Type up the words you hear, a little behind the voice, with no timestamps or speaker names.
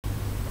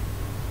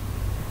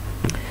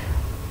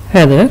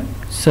Hi there.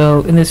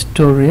 So in this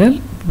tutorial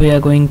we are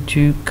going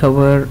to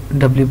cover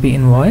WP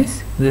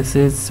Invoice. This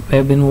is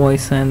web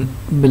invoice and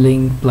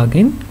billing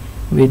plugin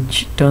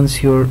which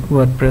turns your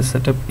WordPress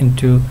setup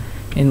into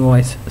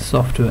invoice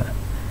software.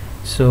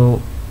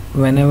 So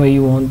whenever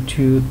you want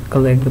to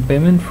collect the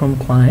payment from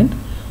client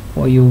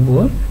for your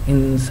work,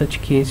 in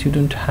such case you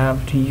don't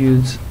have to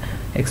use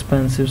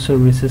expensive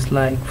services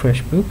like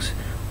FreshBooks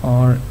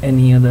or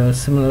any other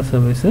similar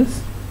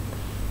services.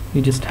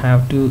 You just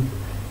have to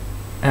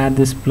add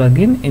this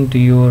plugin into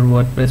your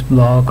WordPress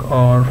blog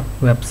or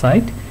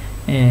website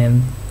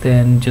and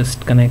then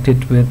just connect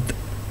it with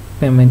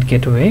payment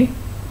gateway.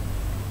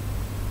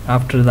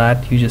 After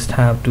that you just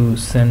have to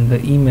send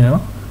the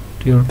email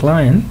to your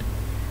client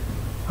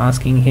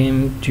asking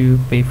him to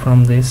pay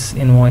from this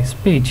invoice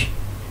page.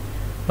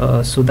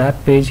 So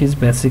that page is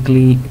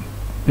basically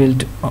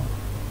built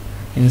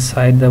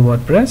inside the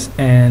WordPress,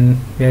 and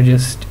we are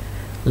just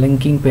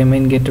linking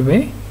payment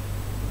gateway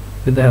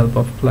with the help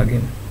of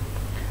plugin.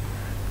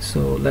 So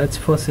let's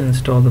first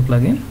install the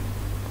plugin.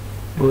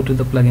 Go to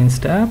the plugins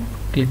tab,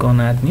 click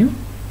on add new.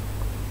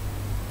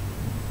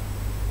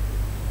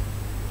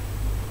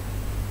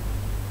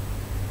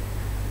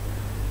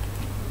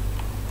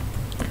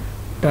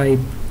 Type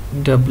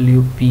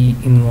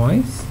WP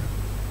Invoice.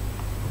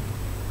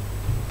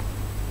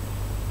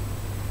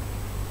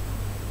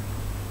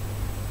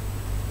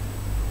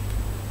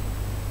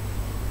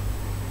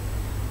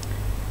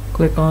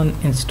 Click on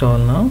install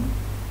now.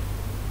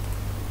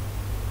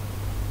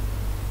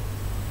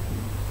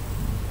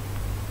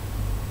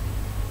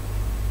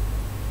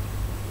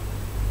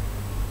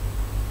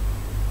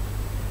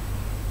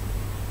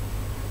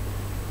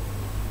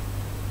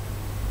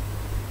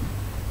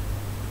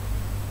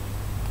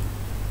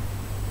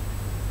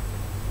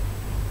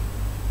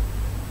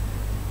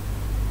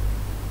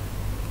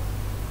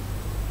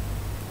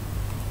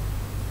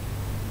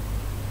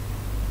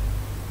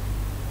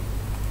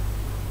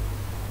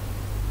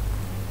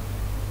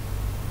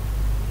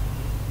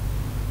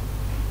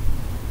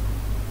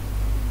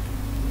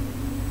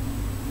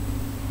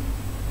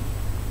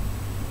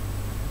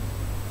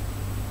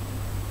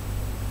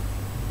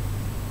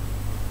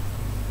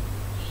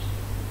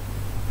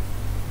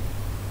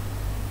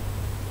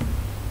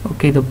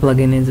 Okay, the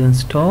plugin is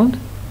installed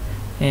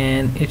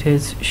and it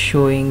is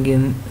showing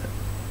in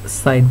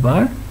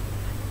sidebar.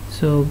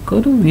 So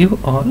go to view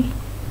all,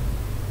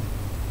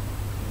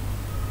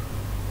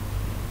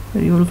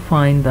 where you will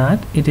find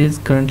that it is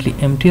currently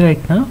empty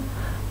right now,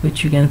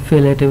 which you can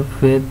fill it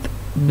with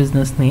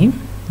business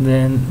name.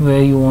 Then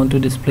where you want to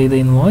display the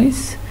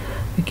invoice,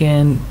 you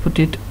can put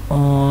it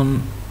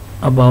on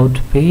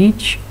about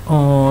page,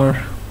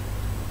 or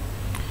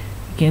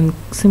you can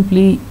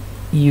simply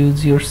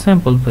use your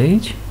sample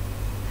page.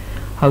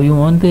 How you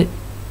want the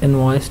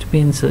invoice to be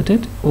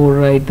inserted,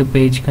 override the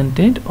page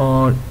content,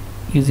 or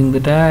using the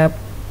tab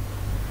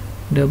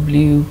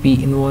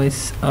WP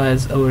Invoice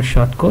as our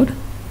shortcode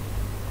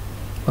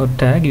or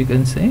tag, you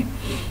can say.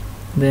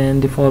 Then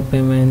default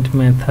payment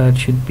method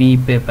should be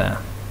PayPal.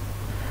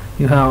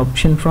 You have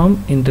option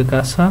from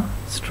Intercasa,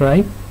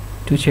 Stripe,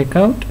 to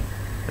checkout,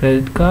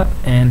 credit card,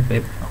 and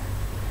PayPal.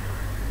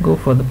 Go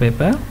for the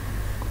PayPal.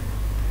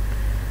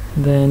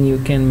 Then you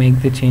can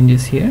make the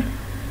changes here,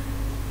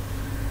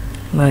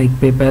 like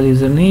PayPal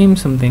username,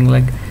 something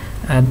like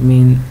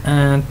admin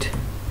at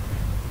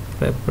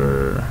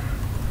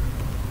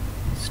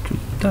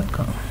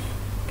pepperstreet.com.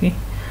 okay,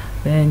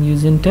 then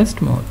use in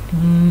test mode,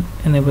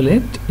 enable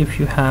it if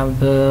you have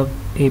the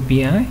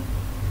API,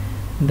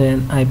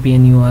 then IP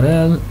and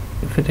URL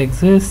if it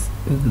exists.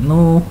 If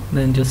no,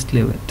 then just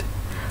leave it,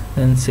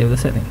 then save the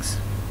settings.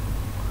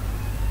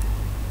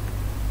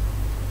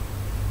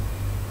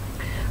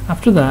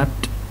 After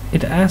that,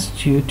 it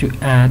asks you to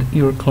add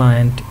your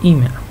client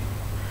email.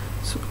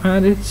 So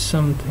add it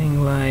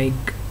something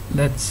like,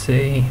 let's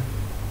say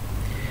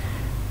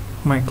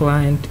my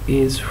client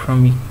is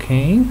from UK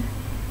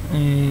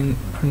and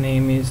her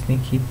name is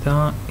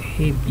Nikita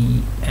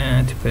AB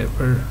at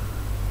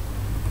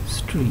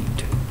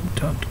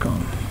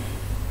pepperstreet.com.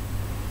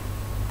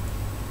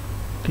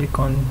 Click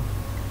on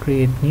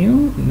create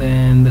new,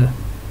 then the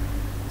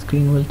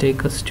screen will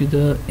take us to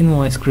the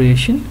invoice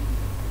creation.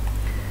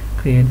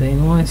 Create the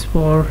invoice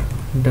for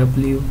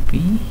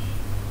WP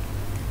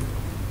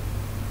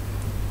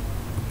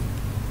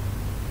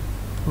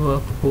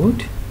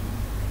workboard.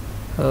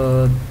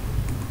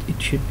 It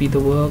should be the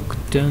work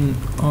done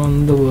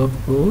on the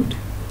workboard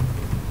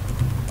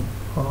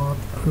for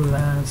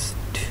last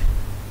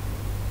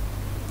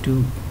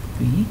 2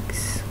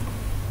 weeks.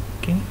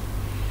 Okay,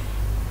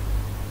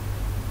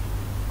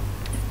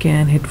 you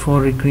can hit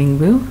for recurring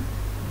bill,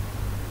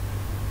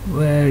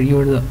 where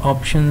the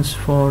options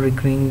for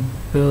recurring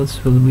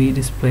bills will be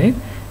displayed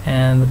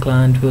and the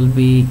client will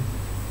be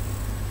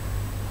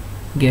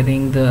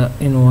getting the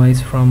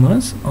invoice from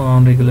us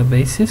on regular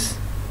basis.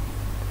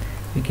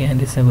 You can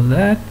disable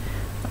that.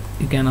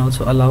 You can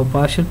also allow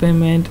partial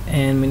payment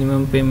and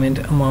minimum payment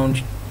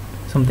amount,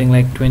 something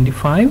like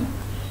 25,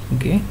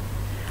 okay,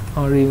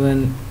 or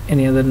even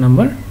any other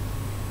number.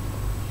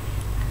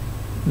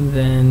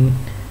 then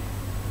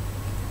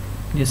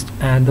just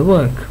add the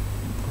work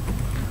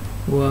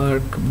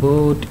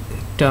boat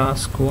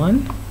task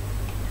 1,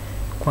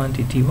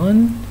 quantity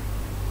 1,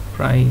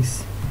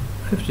 price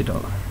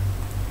 $50.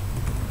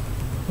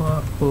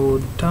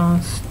 Workboard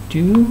task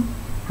 2,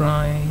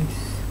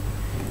 price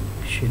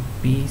should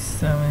be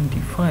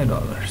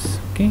 $75.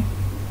 Okay,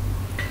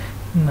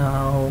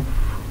 now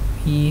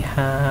we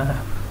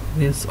have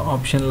this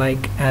option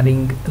like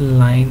adding a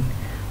line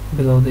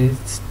below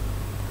this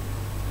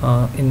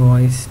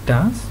invoice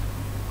task.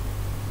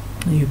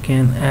 You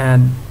can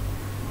add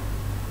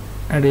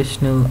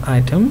additional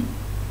item,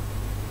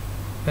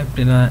 web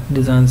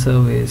design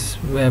service,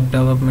 web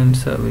development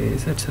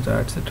service, etc.,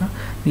 etc.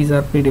 These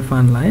are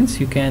predefined lines.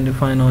 You can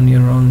define on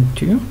your own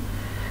too.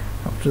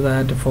 After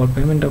that, default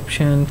payment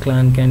option,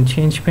 client can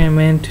change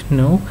payment,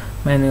 no.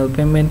 Manual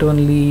payment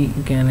only,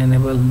 you can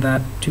enable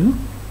that too.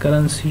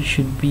 Currency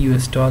should be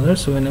US dollar,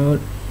 so whenever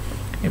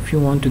if you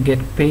want to get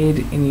paid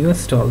in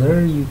US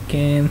dollar, you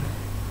can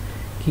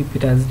keep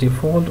it as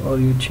default, or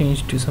you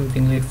change to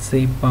something like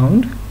say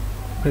pound,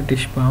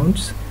 British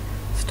pounds,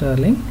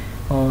 sterling,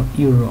 or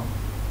euro.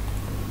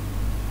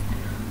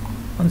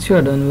 Once you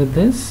are done with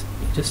this,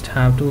 you just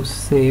have to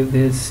save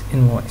this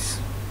invoice.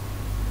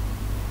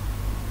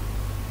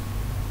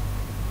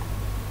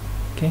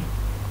 Okay,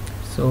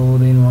 so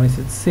the invoice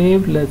is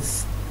saved.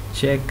 Let's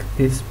check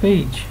this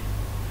page.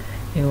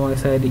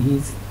 Invoice ID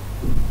is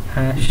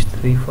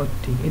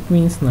 #340. It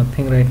means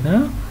nothing right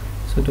now,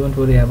 so don't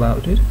worry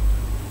about it.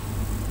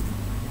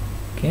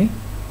 Okay,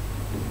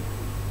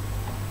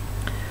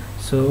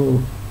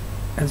 so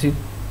as you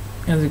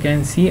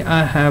can see,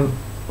 I have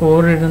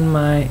overridden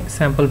my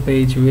sample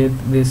page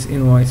with this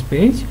invoice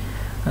page.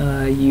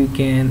 You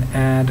can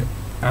add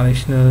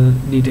additional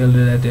detail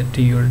related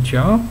to your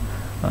job.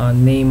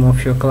 Name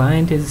of your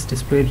client is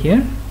displayed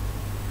here,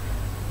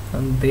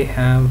 and they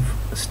have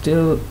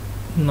still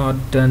not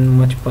done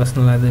much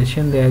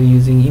personalization. They are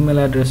using email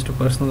address to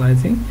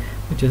personalizing,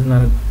 which is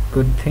not a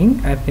good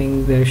thing. I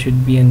think there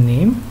should be a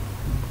name,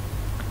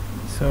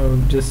 so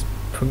just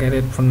forget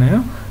it for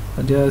now.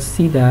 Just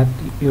see that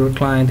your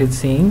client is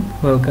saying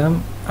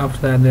welcome, after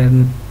that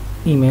then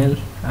email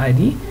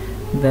ID,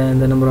 then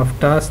the number of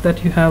tasks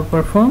that you have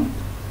performed,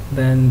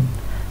 then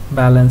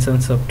balance and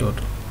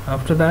subtotal.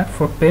 After that,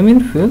 for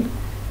payment field,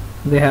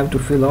 they have to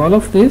fill all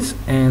of this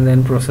and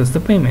then process the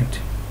payment.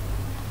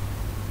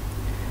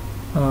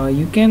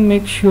 You can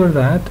make sure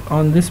that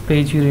on this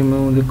page you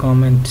remove the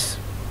comments,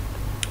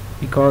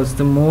 because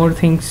the more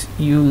things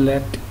you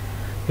let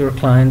your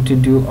client to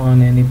do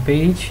on any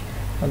page,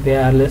 they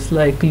are less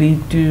likely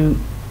to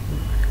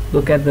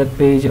look at that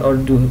page or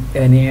do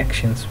any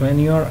actions. When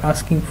you are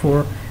asking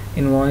for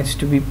invoice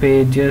to be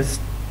paid, just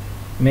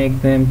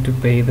make them to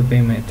pay the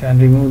payment and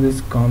remove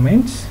these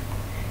comments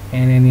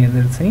and any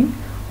other thing.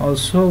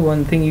 Also,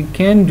 one thing you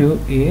can do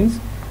is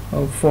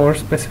for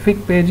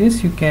specific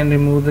pages, you can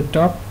remove the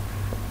top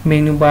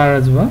menu bar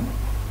as well.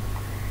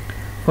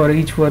 For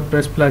each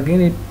WordPress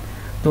plugin,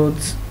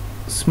 those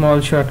small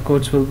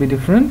shortcuts will be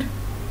different.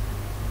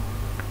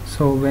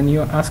 So when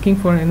you're asking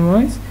for an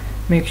invoice,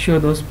 make sure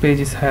those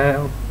pages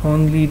have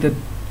only the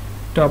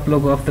top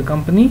logo of the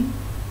company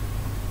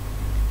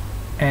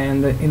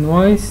and the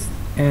invoice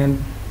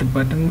and the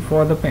button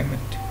for the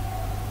payment.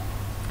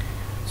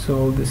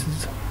 So this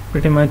is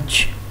pretty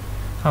much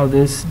how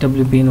this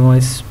WP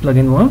Invoice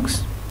plugin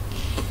works.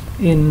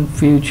 In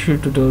future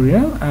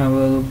tutorial, I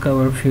will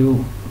cover a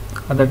few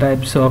other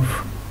types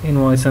of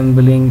invoice and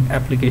billing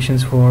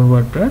applications for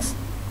WordPress.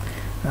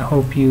 I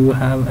hope you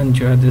have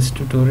enjoyed this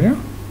tutorial.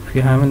 If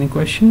you have any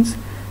questions,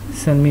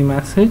 send me a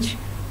message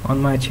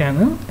on my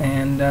channel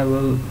and I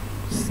will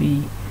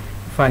see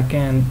if I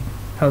can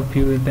help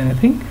you with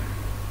anything.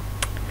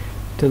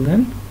 Till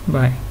then,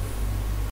 bye.